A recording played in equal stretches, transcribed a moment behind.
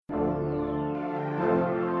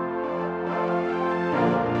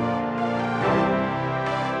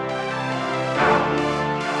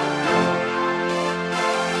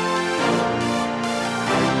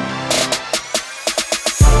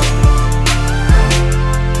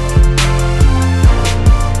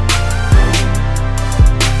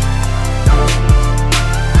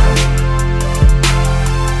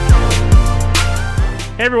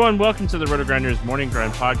Hey everyone, welcome to the Roto Grinders Morning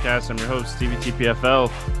Grind Podcast. I'm your host, Stevie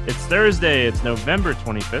TPFL. It's Thursday, it's November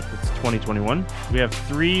 25th, it's 2021. We have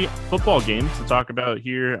 3 football games to talk about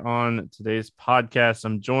here on today's podcast.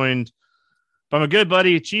 I'm joined by my good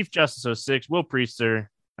buddy, Chief Justice 06, Will Priester.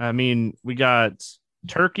 I mean, we got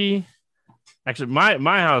turkey. Actually,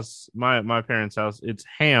 my house, my parents' house, it's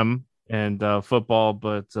ham and football,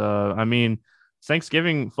 but I mean, it's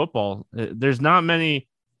Thanksgiving football. There's not many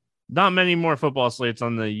more football slates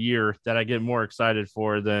on the year that I get more excited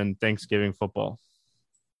for than Thanksgiving football.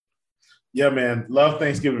 Yeah, man. Love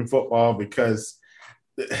Thanksgiving football because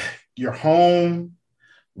you're home.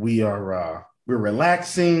 We're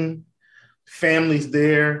relaxing. Family's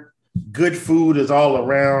there. Good food is all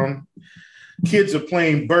around. Kids are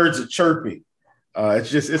playing, birds are chirping.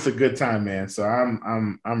 It's a good time, man. So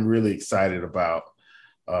I'm really excited about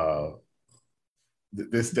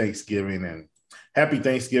this Thanksgiving, and happy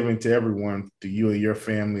Thanksgiving to everyone, to you and your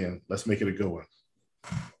family, and let's make it a good one.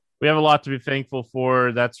 We have a lot to be thankful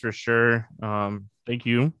for, that's for sure. Thank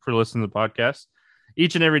you for listening to the podcast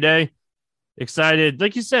each and every day. Excited.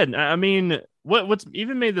 Like you said, I mean, what's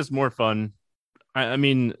even made this more fun? I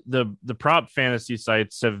mean, the prop fantasy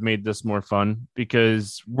sites have made this more fun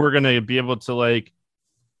because we're going to be able to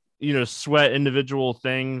sweat individual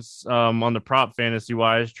things on the prop fantasy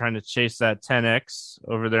wise, trying to chase that 10X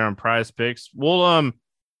over there on Prize Picks. We'll, I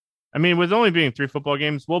mean, with only being 3 football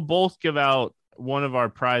games, we'll both give out one of our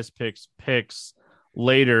Prize picks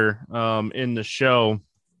later in the show.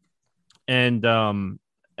 And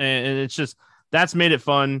it's just, that's made it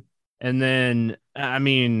fun. And then, I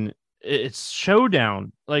mean, it's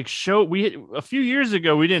Showdown. A few years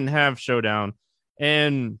ago, we didn't have Showdown,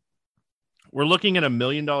 and we're looking at $1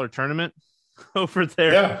 million tournament over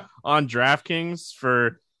there on DraftKings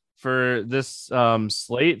for this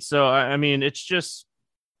slate. So, I mean, it's just,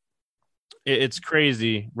 it's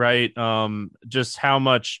crazy, right? Just how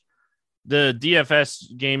much the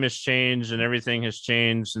DFS game has changed and everything has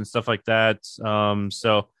changed and stuff like that.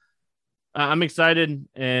 So I'm excited.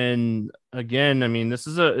 And again, I mean, it's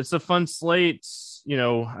a fun slate. You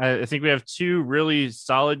know, I think we have 2 really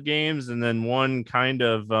solid games and then one kind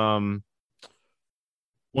of,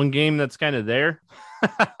 one game that's kind of there,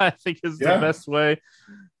 I think is the best way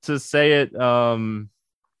to say it.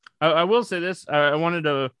 I will say this. I wanted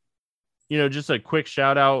to, just a quick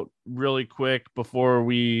shout out really quick before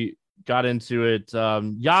we got into it.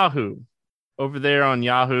 Yahoo over there on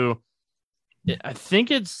Yahoo. I think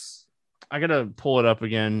I got to pull it up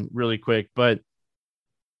again really quick, but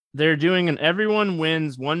they're doing an everyone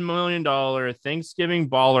wins $1 million Thanksgiving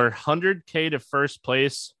baller 100K to first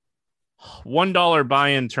place $1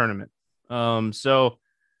 buy-in tournament. So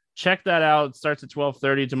check that out. It starts at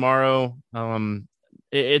 12:30 tomorrow.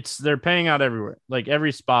 They're paying out everywhere, like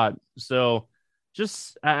every spot. So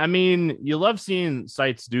just, I mean, you love seeing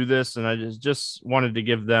sites do this, and I just wanted to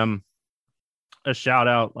give them a shout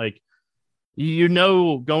out. Like,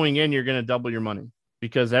 going in, you're going to double your money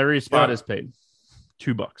because every spot is paid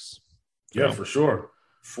 $2. Yeah,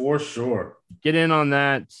 for sure. Get in on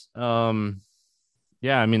that.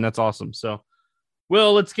 Yeah, I mean, that's awesome. So,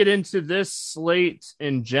 well, let's get into this slate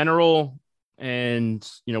in general. And,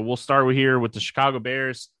 we'll start here with the Chicago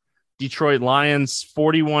Bears, Detroit Lions,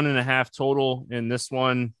 41.5 total in this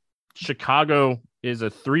one. Chicago is a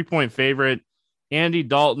 3-point favorite. Andy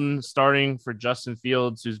Dalton starting for Justin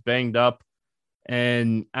Fields, who's banged up.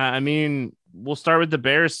 And, I mean, we'll start with the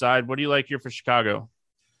Bears side. What do you like here for Chicago?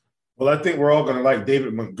 Well, I think we're all going to like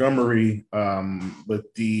David Montgomery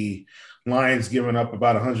with the Lions giving up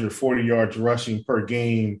about 140 yards rushing per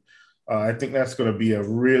game. I think that's going to be a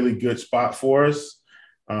really good spot for us.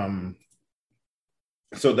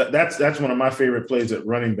 So that's one of my favorite plays at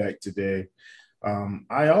running back today.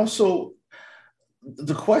 The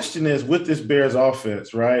question is, with this Bears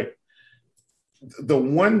offense, right? The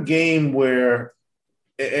one game where,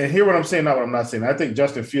 and hear what I'm saying, not what I'm not saying. I think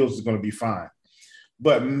Justin Fields is going to be fine.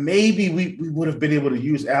 But maybe we would have been able to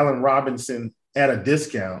use Allen Robinson at a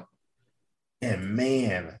discount. And,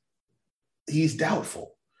 man, he's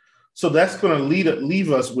doubtful. So that's going to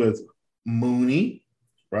leave us with Mooney,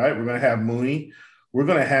 right? We're going to have Mooney. We're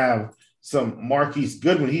going to have some Marquise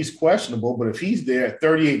Goodwin. He's questionable, but if he's there at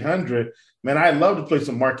 3,800, man, I'd love to play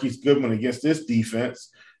some Marquise Goodwin against this defense.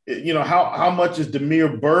 How much is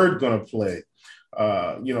Damiere Byrd going to play?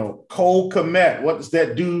 Cole Kmet, what does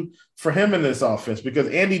that do for him in this offense? Because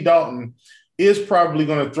Andy Dalton is probably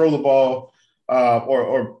going to throw the ball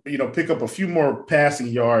or pick up a few more passing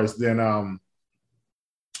yards than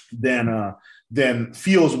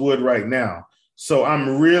Fields would right now. So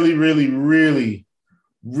I'm really, really, really,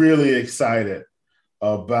 really excited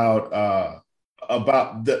about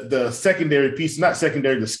about the secondary piece, not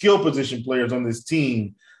secondary, the skill position players on this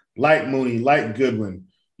team, like Mooney, like Goodwin,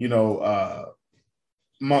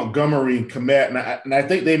 Montgomery, Kmet, and I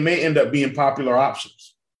think they may end up being popular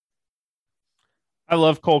options. I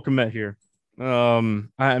love Cole Kmet here.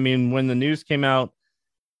 I mean, when the news came out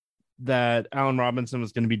that Allen Robinson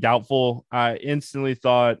was going to be doubtful, I instantly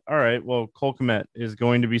thought, all right, well, Cole Kmet is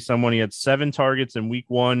going to be someone. He had 7 targets in week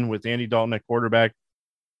 1 with Andy Dalton at quarterback.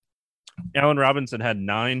 Allen Robinson had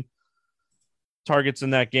 9 targets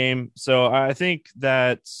in that game. So I think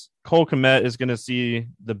that Cole Kmet is going to see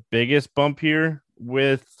the biggest bump here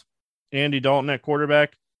with Andy Dalton at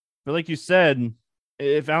quarterback. But like you said,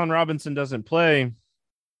 if Allen Robinson doesn't play,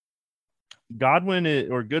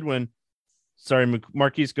 Goodwin,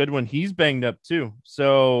 Marquise Goodwin, he's banged up too.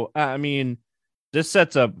 So, I mean, this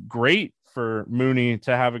sets up great for Mooney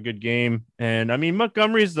to have a good game. And I mean,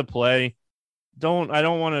 Montgomery's the play. I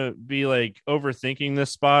don't want to be like overthinking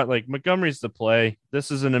this spot. Like, Montgomery's the play.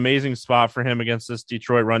 This is an amazing spot for him against this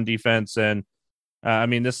Detroit run defense. And I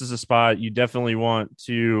mean, this is a spot you definitely want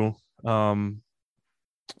to,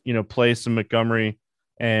 play some Montgomery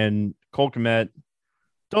and Cole Kmet.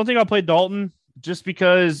 Don't think I'll play Dalton just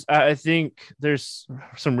because I think there's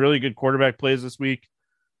some really good quarterback plays this week.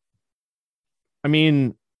 I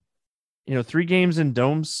mean, 3 games in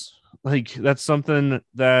domes, like that's something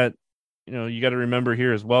that, you got to remember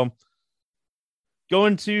here as well.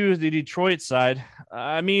 Going to the Detroit side,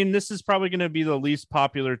 I mean, this is probably going to be the least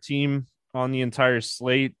popular team on the entire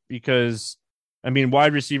slate because, I mean,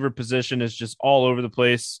 wide receiver position is just all over the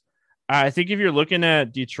place. I think if you're looking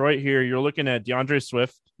at Detroit here, you're looking at DeAndre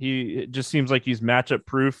Swift. It just seems like he's matchup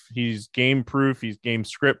proof. He's game proof. He's game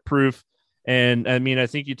script proof. And I mean, I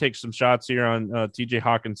think you take some shots here on TJ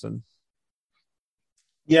Hawkinson.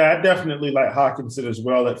 Yeah, I definitely like Hawkinson as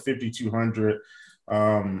well at 5,200.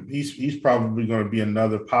 He's probably going to be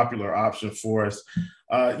another popular option for us.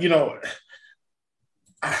 I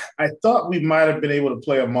thought we might have been able to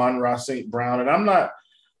play Amon-Ra St. Brown, and I'm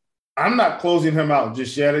not closing him out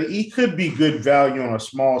just yet. He could be good value on a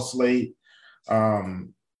small slate.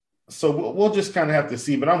 So we'll just kind of have to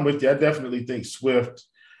see. But I'm with you. I definitely think Swift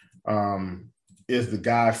is the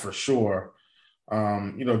guy for sure.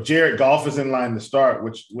 Jared Goff is in line to start,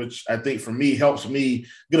 which I think for me helps me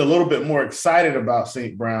get a little bit more excited about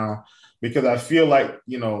St. Brown because I feel like,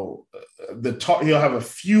 he'll have a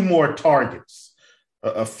few more targets,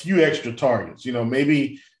 a few extra targets,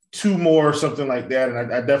 maybe 2 more or something like that.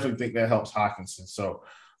 And I definitely think that helps Hawkinson. So,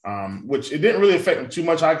 which it didn't really affect him too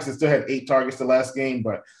much. Hawkinson still had 8 targets the last game,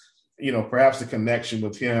 but, perhaps the connection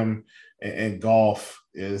with him and Goff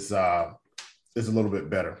is a little bit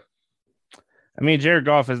better. I mean, Jared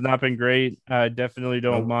Goff has not been great. I definitely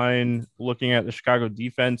don't mind looking at the Chicago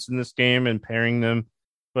defense in this game and pairing them.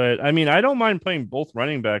 But, I mean, I don't mind playing both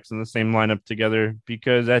running backs in the same lineup together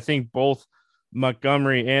because I think both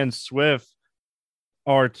Montgomery and Swift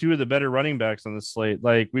are 2 of the better running backs on the slate.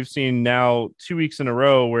 Like, we've seen now 2 weeks in a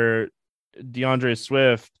row where DeAndre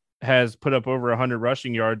Swift has put up over 100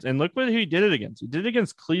 rushing yards. And look what he did it against. He did it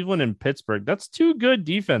against Cleveland and Pittsburgh. That's 2 good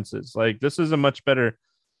defenses. Like, this is a much better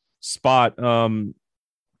spot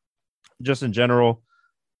just in general.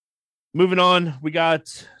 Moving on, we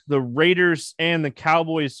got the Raiders and the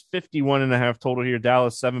Cowboys 51.5 total here.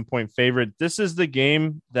 Dallas 7-point favorite. This is the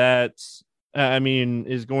game that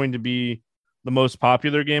is going to be the most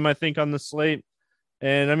popular game I think on the slate,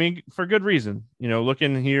 and I mean for good reason.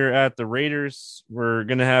 Looking here at the Raiders, we're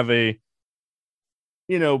going to have a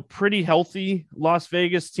pretty healthy Las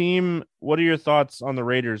Vegas team. What are your thoughts on the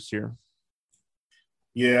Raiders here?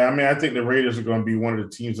 Yeah, I mean, I think the Raiders are going to be one of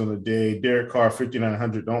the teams on the day. Derek Carr,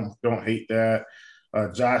 5,900. Don't hate that.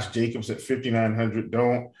 Josh Jacobs at 5,900.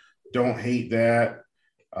 Don't hate that.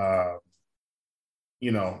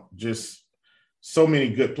 Just so many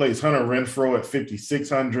good plays. Hunter Renfrow at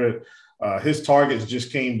 5,600. His targets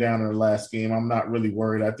just came down in the last game. I'm not really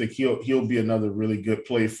worried. I think he'll be another really good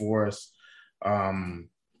play for us.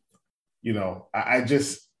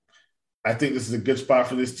 I think this is a good spot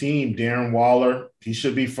for this team. Darren Waller, he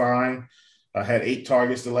should be fine. Had 8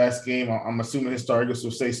 targets the last game. I'm assuming his targets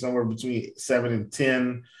will stay somewhere between 7 and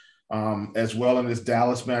 10 as well in this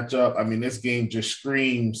Dallas matchup. I mean, this game just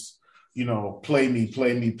screams, play me,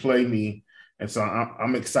 play me, play me. And so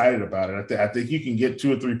I'm excited about it. I think you can get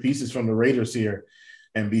 2 or 3 pieces from the Raiders here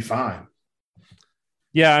and be fine.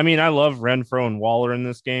 Yeah, I mean, I love Renfrow and Waller in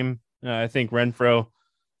this game. I think Renfrow –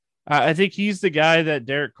 I think he's the guy that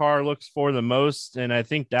Derek Carr looks for the most, and I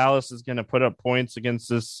think Dallas is going to put up points against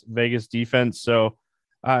this Vegas defense. So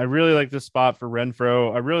I really like this spot for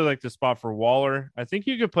Renfrow. I really like this spot for Waller. I think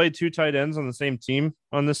you could play 2 tight ends on the same team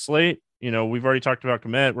on this slate. we've already talked about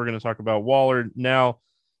Kmet. We're going to talk about Waller now.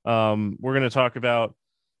 We're going to talk about,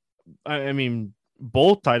 I mean,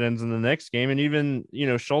 both tight ends in the next game, and even,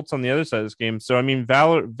 Schultz on the other side of this game. So, I mean,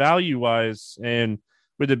 value wise, and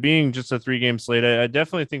with it being just a 3-game slate, I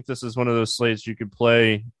definitely think this is one of those slates you could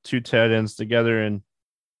play 2 tight ends together. And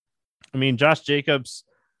I mean, Josh Jacobs,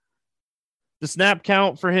 the snap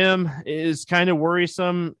count for him is kind of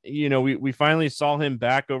worrisome. We finally saw him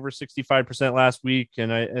back over 65% last week.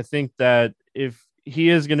 And I think that if he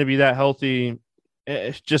is going to be that healthy,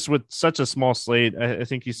 just with such a small slate, I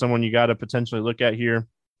think he's someone you got to potentially look at here.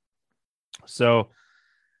 So,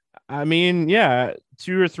 I mean, yeah,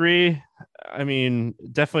 2 or 3. I mean,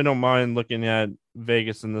 definitely don't mind looking at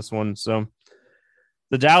Vegas in this one. So,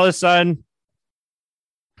 the Dallas side,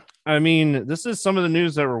 I mean, this is some of the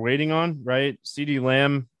news that we're waiting on, right? CeeDee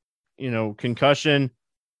Lamb, concussion.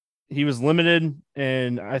 He was limited,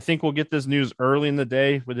 and I think we'll get this news early in the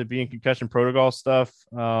day with it being concussion protocol stuff.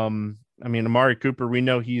 I mean, Amari Cooper, we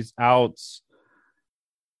know he's out.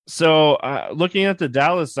 So looking at the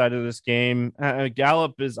Dallas side of this game,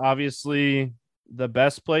 Gallup is obviously the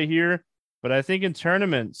best play here. But I think in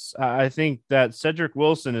tournaments, I think that Cedric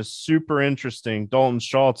Wilson is super interesting. Dalton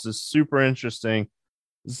Schultz is super interesting.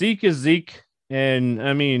 Zeke is Zeke, and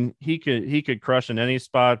I mean he could crush in any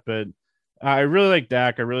spot, but I really like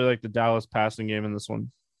Dak. I really like the Dallas passing game in this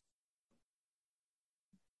one.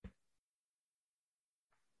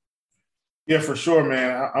 Yeah, for sure,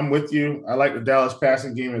 man. I'm with you. I like the Dallas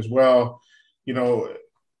passing game as well. You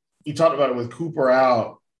talked about it with Cooper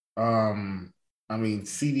out. I mean,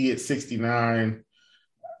 CD at 69.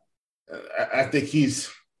 I think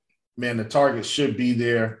the target should be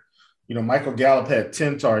there. Michael Gallup had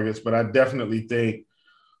 10 targets, but I definitely think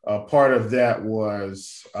part of that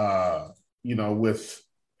was, with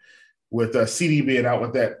CD being out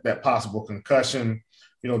with that possible concussion.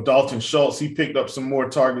 Dalton Schultz, he picked up some more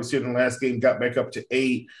targets here in the last game, got back up to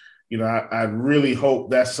 8. I really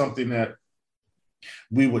hope that's something that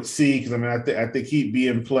we would see, because, I mean, I think he'd be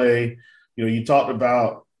in play. You talked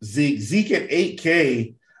about Zeke at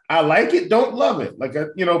 8K. I like it, don't love it. But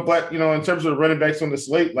in terms of the running backs on the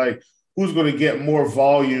slate, like, who's going to get more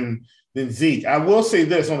volume than Zeke? I will say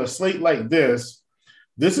this, on a slate like this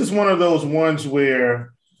is one of those ones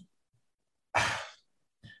where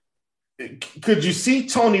could you see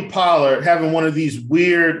Tony Pollard having one of these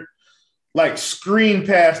weird, like, screen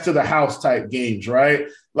pass to the house type games, right?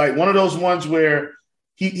 Like one of those ones where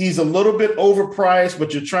he's a little bit overpriced,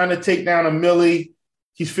 but you're trying to take down a milli.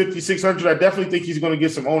 He's 5,600. I definitely think he's going to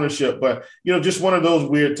get some ownership, but, just one of those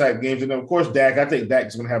weird type games. And then, of course, Dak, I think Dak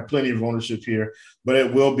is going to have plenty of ownership here, but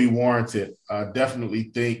it will be warranted. I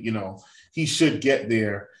definitely think, he should get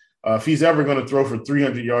there. If he's ever going to throw for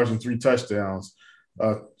 300 yards and 3 touchdowns,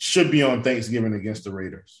 should be on Thanksgiving against the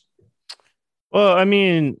Raiders. Well, I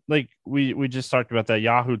mean, like we just talked about that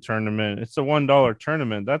Yahoo tournament. It's a $1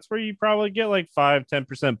 tournament. That's where you probably get like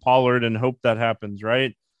 5-10% Pollard and hope that happens,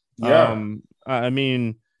 right? Yeah. I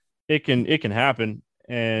mean, it can happen,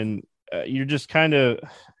 and you're just kind of,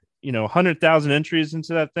 100,000 entries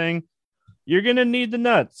into that thing. You're gonna need the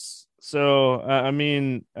nuts. So I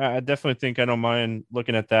mean, I definitely think I don't mind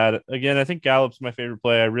looking at that. Again, I think Gallup's my favorite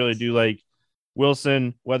play. I really do like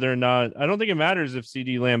Wilson, whether or not, I don't think it matters if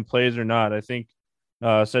CeeDee Lamb plays or not. I think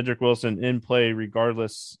Cedric Wilson in play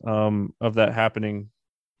regardless of that happening.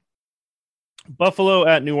 Buffalo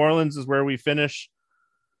at New Orleans is where we finish.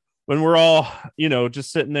 When we're all,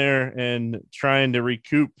 just sitting there and trying to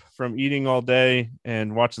recoup from eating all day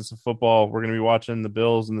and watching some football, we're going to be watching the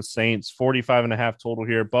Bills and the Saints. 45.5 total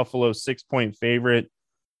here. Buffalo 6-point favorite.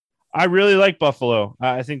 I really like Buffalo.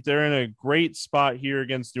 I think they're in a great spot here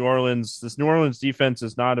against New Orleans. This New Orleans defense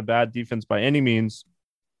is not a bad defense by any means,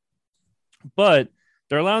 but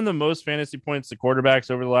they're allowing the most fantasy points to quarterbacks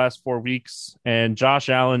over the last 4 weeks. And Josh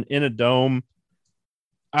Allen in a dome.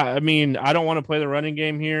 I mean, I don't want to play the running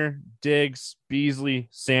game here. Diggs, Beasley,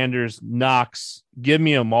 Sanders, Knox. Give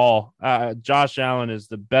me them all. Josh Allen is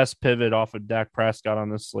the best pivot off of Dak Prescott on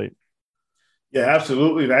this slate. Yeah,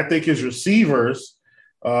 absolutely. And I think his receivers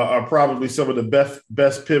are probably some of the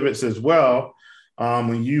best pivots as well.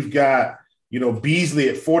 When you've got, Beasley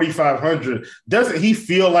at 4,500, doesn't he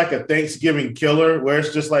feel like a Thanksgiving killer where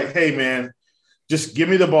it's just like, hey, man, just give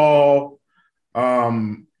me the ball.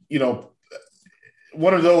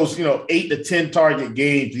 One of those, 8 to 10 target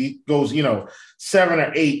games, he goes, 7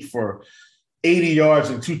 or 8 for 80 yards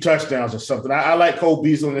and 2 touchdowns or something. I like Cole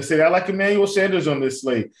Beasley on this slate. I like Emmanuel Sanders on this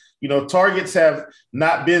slate. Targets have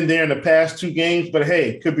not been there in the past 2 games, but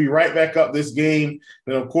hey, could be right back up this game.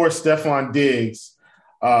 And of course, Stephon Diggs.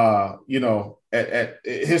 At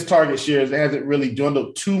his target shares hasn't really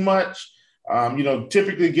dwindled too much.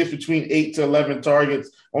 Typically gets between 8 to 11 targets.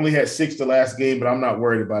 Only had 6 the last game, but I'm not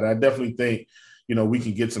worried about it. I definitely think, we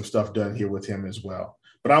can get some stuff done here with him as well.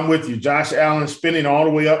 But I'm with you. Josh Allen spinning all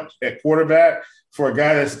the way up at quarterback for a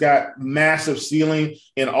guy that's got massive ceiling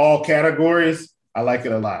in all categories. I like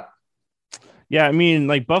it a lot. Yeah, I mean,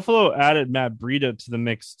 like Buffalo added Matt Breida to the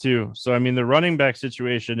mix too. So I mean, the running back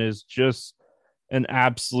situation is just an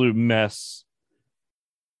absolute mess.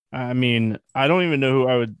 I mean, I don't even know who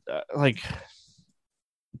I would like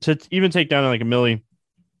to even take down like a millie,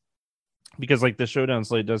 because like the showdown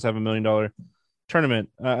slate does have $1 million tournament.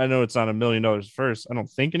 I know it's not $1 million first. I don't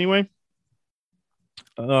think anyway.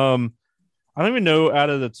 I don't even know out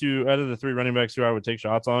of the three running backs who I would take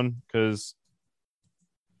shots on, because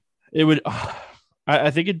it would.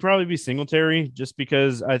 I think it'd probably be Singletary, just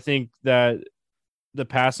because I think that the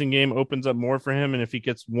passing game opens up more for him, and if he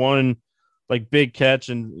gets one like big catch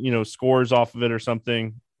and scores off of it or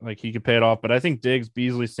something, like he could pay it off. But I think Diggs,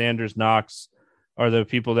 Beasley, Sanders, Knox are the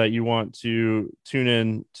people that you want to tune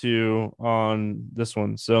in to on this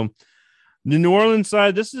one. So the New Orleans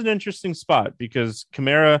side, this is an interesting spot because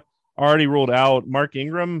Kamara already ruled out. Mark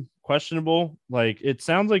Ingram, questionable. Like, it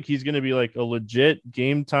sounds like he's going to be like a legit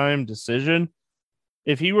game time decision.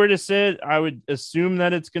 If he were to sit, I would assume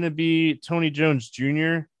that it's going to be Tony Jones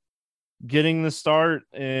Jr. getting the start.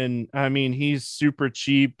 And I mean, he's super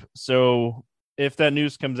cheap. So if that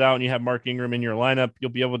news comes out and you have Mark Ingram in your lineup,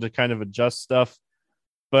 you'll be able to kind of adjust stuff.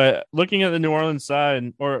 But looking at the New Orleans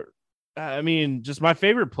side, just my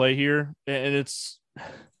favorite play here, and it's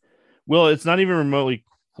not even remotely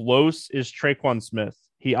close, is Tre'Quan Smith.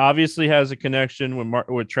 He obviously has a connection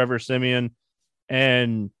with Trevor Siemian,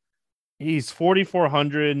 and he's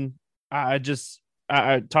 4,400. I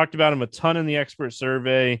talked about him a ton in the expert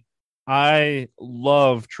survey. I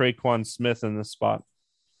love Tre'Quan Smith in this spot.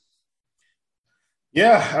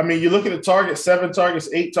 Yeah, I mean, you look at the target, 7 targets,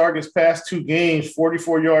 8 targets past 2 games,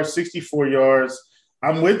 44 yards, 64 yards.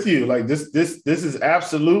 I'm with you. Like this is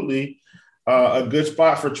absolutely a good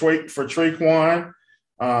spot for Tre'Quan.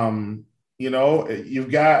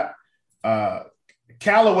 You've got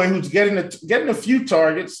Callaway, who's getting a few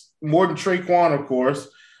targets, more than Tre'Quan, of course.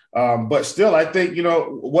 But still, I think,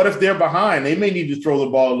 what if they're behind? They may need to throw the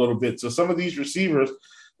ball a little bit. So some of these receivers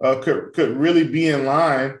could really be in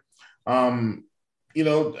line.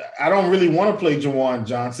 I don't really want to play Juwan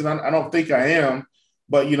Johnson. I don't think I am.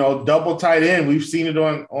 But, double tight end, we've seen it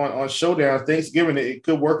on Showdown. Thanksgiving, it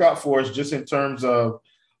could work out for us just in terms of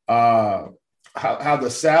how the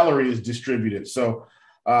salary is distributed. So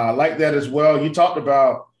I like that as well. You talked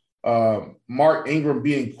about Mark Ingram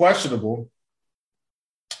being questionable.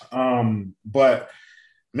 But,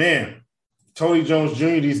 man, Tony Jones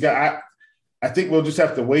Jr., these guys, I think we'll just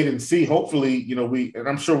have to wait and see. Hopefully, and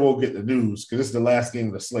I'm sure we'll get the news because this is the last game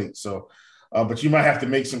of the slate. So, but you might have to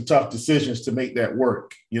make some tough decisions to make that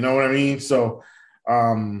work. You know what I mean? So,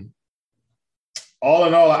 all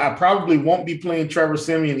in all, I probably won't be playing Trevor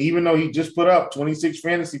Siemian, even though he just put up 26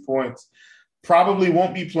 fantasy points. Probably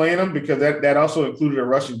won't be playing him because that also included a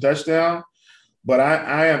rushing touchdown. But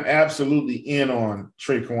I am absolutely in on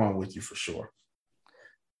Tre'Quan with you for sure.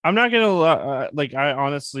 I'm not going to I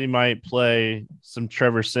honestly might play some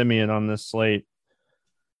Trevor Siemian on this slate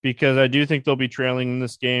because I do think they'll be trailing in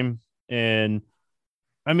this game. And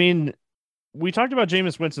I mean, we talked about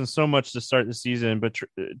Jameis Winston so much to start the season, but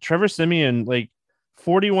Trevor Siemian,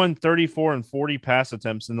 41, 34, and 40 pass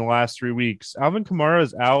attempts in the last 3 weeks. Alvin Kamara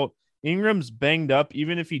is out. Ingram's banged up.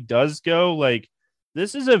 Even if he does go,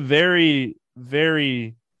 this is a very,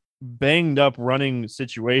 very banged up running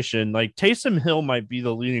situation. Like, Taysom Hill might be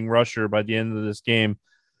the leading rusher by the end of this game.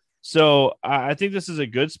 So I think this is a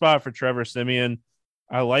good spot for Trevor Siemian.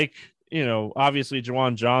 I like, obviously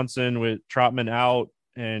Juwan Johnson with Trotman out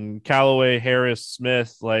and Callaway, Harris,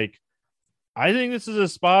 Smith. I think this is a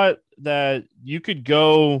spot that you could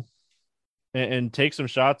go and take some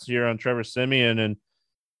shots here on Trevor Siemian and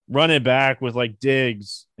run it back with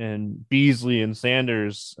Diggs and Beasley and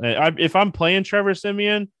Sanders. If I'm playing Trevor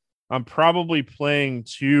Siemian, I'm probably playing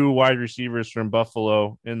 2 wide receivers from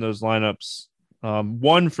Buffalo in those lineups.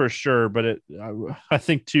 One for sure, but I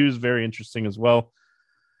think 2 is very interesting as well.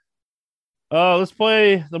 Let's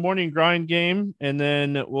play the morning grind game, and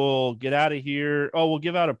then we'll get out of here. Oh, we'll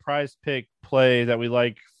give out a prize pick play that we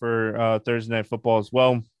like for Thursday Night Football as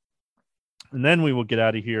well. And then we will get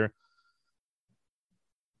out of here.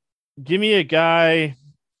 Give me a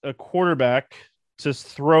quarterback to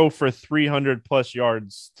throw for 300 plus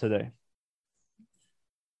yards today.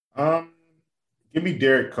 Give me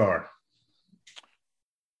Derek Carr.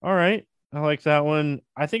 All right. I like that one.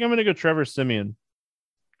 I think I'm going to go Trevor Siemian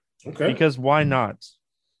Okay. because why not?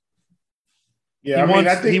 Yeah, I mean,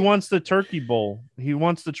 I He think wants the turkey bowl. He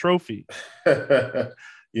wants the trophy.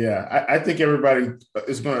 yeah, I think everybody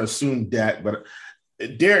is going to assume that, but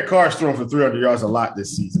Derek Carr's thrown for 300 yards a lot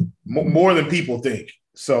this season, more than people think.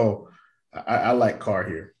 So I like Carr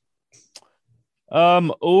here.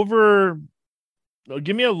 Over.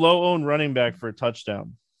 Give me a low owned running back for a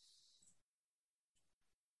touchdown.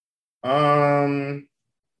 Um,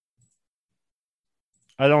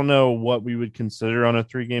 I don't know what we would consider on a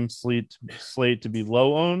 3-game slate to be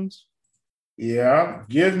low owned. yeah,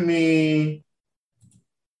 give me.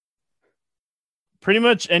 Pretty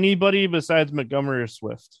much anybody besides Montgomery or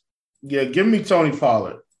Swift. Yeah, give me Tony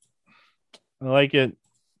Pollard. I like it.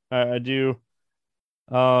 I do.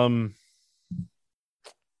 I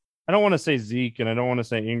don't want to say Zeke and I don't want to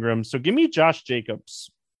say Ingram. So give me Josh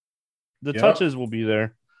Jacobs. The touches will be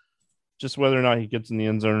there. Just whether or not he gets in the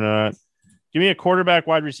end zone or not. Give me a quarterback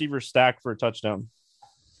wide receiver stack for a touchdown.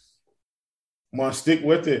 I'm going to stick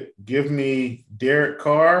with it. Give me Derek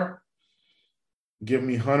Carr. Give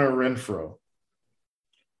me Hunter Renfrow.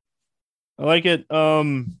 I like it.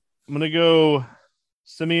 I'm going to go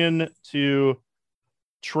Simeon to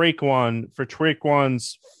Traquan for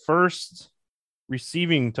Traquan's first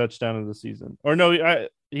receiving touchdown of the season. Or no,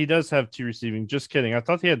 he does have 2 receiving. Just kidding. I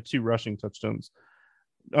thought he had 2 rushing touchdowns.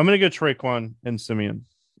 I'm going to go Traquan and Simeon.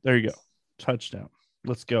 There you go. Touchdown.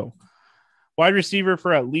 Let's go. Wide receiver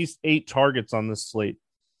for at least 8 targets on this slate.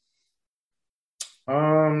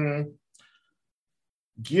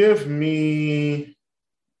 Give me.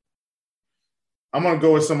 I'm going to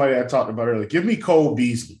go with somebody I talked about earlier. Give me Cole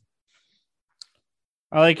Beasley.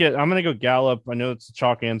 I like it. I'm going to go Gallup. I know it's a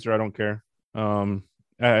chalk answer. I don't care.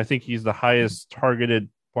 I think he's the highest targeted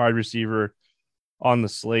wide receiver on the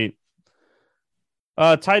slate.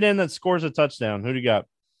 Tight end that scores a touchdown. Who do you got?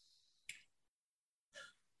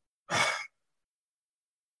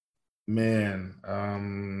 Man,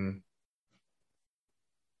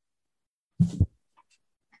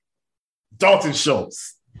 Dalton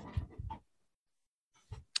Schultz.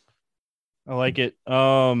 I like it.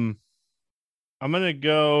 I'm gonna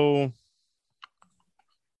go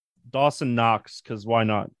Dawson Knox because why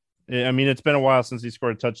not? I mean, it's been a while since he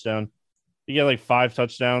scored a touchdown. He got like 5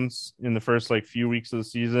 touchdowns in the first like few weeks of the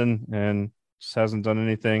season and just hasn't done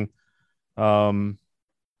anything. I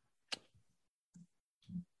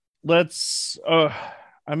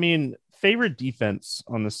mean, favorite defense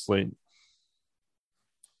on this slate.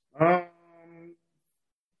 You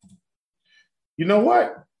know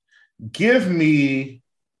what? Give me,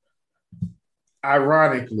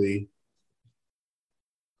 ironically,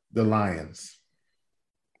 the Lions.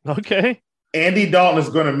 Okay. Andy Dalton is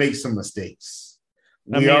going to make some mistakes.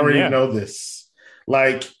 We already know this.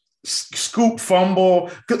 Like scoop fumble.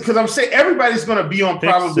 Because I'm saying everybody's going to be on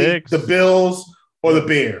probably the Bills or the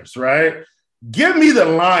Bears, right? Give me the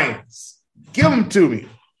Lions. Give them to me.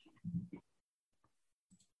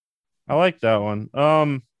 I like that one.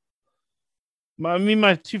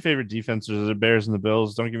 My 2 favorite defenses are the Bears and the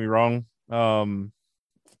Bills. Don't get me wrong. I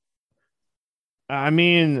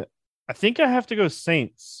think I have to go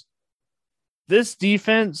Saints. This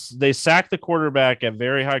defense, they sack the quarterback at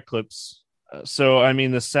very high clips. So, I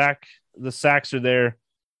mean, the sacks are there.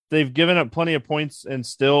 They've given up plenty of points and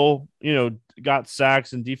still, got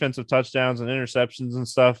sacks and defensive touchdowns and interceptions and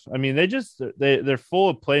stuff. I mean, they're full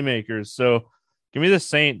of playmakers. So give me the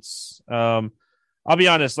Saints. I'll be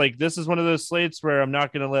honest, like this is one of those slates where I'm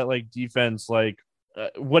not going to let like defense,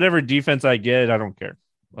 whatever defense I get, I don't care.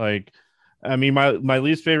 Like, I mean, my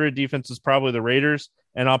least favorite defense is probably the Raiders,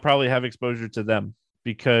 and I'll probably have exposure to them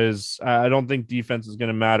because I don't think defense is going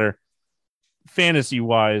to matter fantasy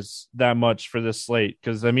wise that much for this slate.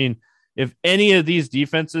 Because I mean, if any of these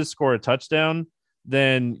defenses score a touchdown,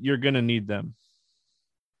 then you're going to need them.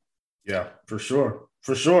 Yeah, for sure.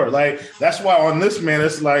 Like that's why on this, man,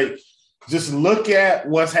 it's like just look at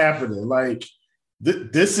what's happening. Like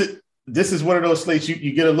this is one of those slates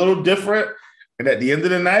you get a little different, and at the end of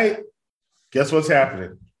the night, guess what's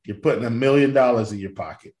happening? You're putting $1 million in your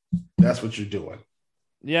pocket. That's what you're doing.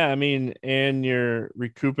 Yeah, I mean, and you're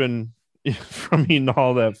recouping from eating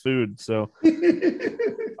all that food. So, all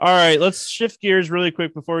right, let's shift gears really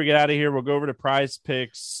quick before we get out of here. We'll go over to Prize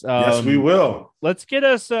Picks. Yes, we will. Let's get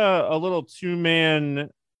us a little 2-man.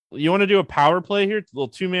 You want to do a power play here? A little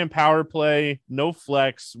 2-man power play. No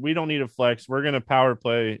flex. We don't need a flex. We're going to power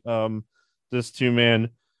play this 2-man.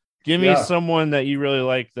 Give me someone that you really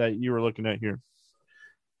like that you were looking at here.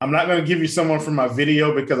 I'm not going to give you someone from my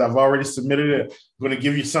video because I've already submitted it. I'm going to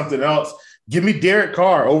give you something else. Give me Derek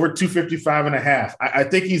Carr over 255 and a half. I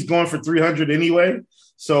think he's going for 300 anyway,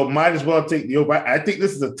 so might as well take the over. I think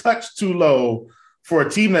this is a touch too low for a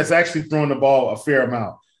team that's actually throwing the ball a fair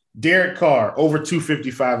amount. Derek Carr over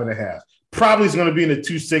 255 and a half. Probably is going to be in the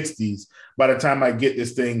 260s by the time I get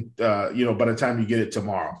this thing, by the time you get it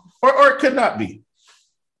tomorrow. Or it could not be.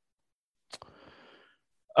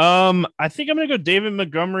 I think I'm going to go David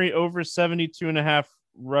Montgomery over 72 and a half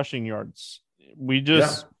rushing yards.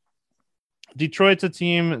 Detroit's a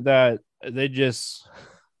team that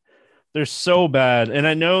they're so bad. And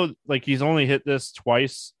I know like he's only hit this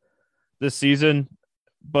twice this season,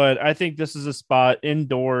 but I think this is a spot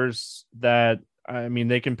indoors that, I mean,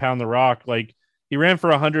 they can pound the rock. Like he ran for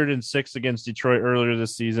 106 against Detroit earlier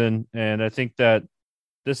this season. And I think that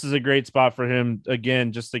this is a great spot for him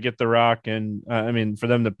again, just to get the rock and for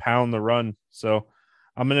them to pound the run. So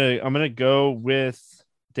I'm going to go with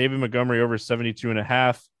David Montgomery over 72 and a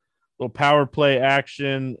half. Little power play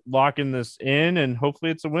action, locking this in, and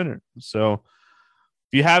hopefully it's a winner. So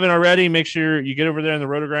if you haven't already, make sure you get over there in the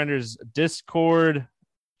RotoGrinders Discord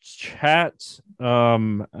chat.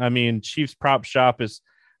 Chiefs Prop Shop is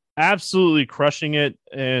absolutely crushing it.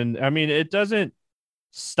 And it doesn't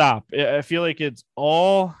stop. I feel like it's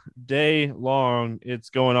all day long. It's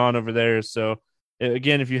going on over there. So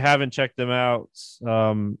again, if you haven't checked them out, head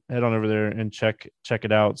on over there and check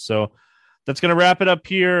it out. So that's going to wrap it up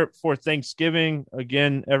here for Thanksgiving.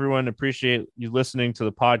 Again, everyone, appreciate you listening to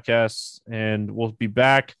the podcast, and we'll be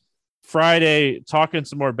back Friday talking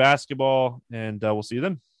some more basketball, and we'll see you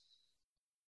then.